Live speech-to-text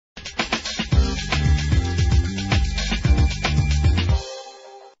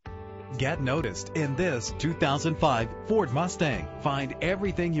Get noticed in this 2005 Ford Mustang. Find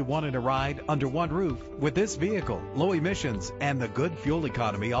everything you want in a ride under one roof with this vehicle. Low emissions and the good fuel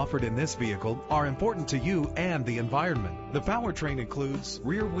economy offered in this vehicle are important to you and the environment. The powertrain includes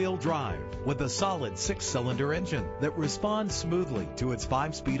rear-wheel drive with a solid 6-cylinder engine that responds smoothly to its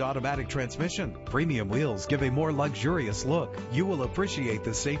 5-speed automatic transmission. Premium wheels give a more luxurious look. You will appreciate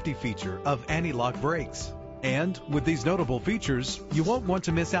the safety feature of anti-lock brakes. And with these notable features, you won't want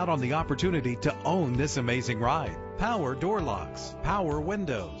to miss out on the opportunity to own this amazing ride. Power door locks, power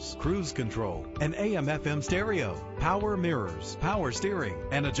windows, cruise control, an AM/FM stereo, power mirrors, power steering,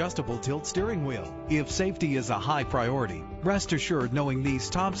 and adjustable tilt steering wheel. If safety is a high priority, rest assured knowing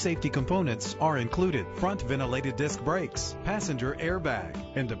these top safety components are included: front ventilated disc brakes, passenger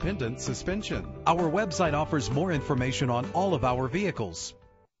airbag, independent suspension. Our website offers more information on all of our vehicles.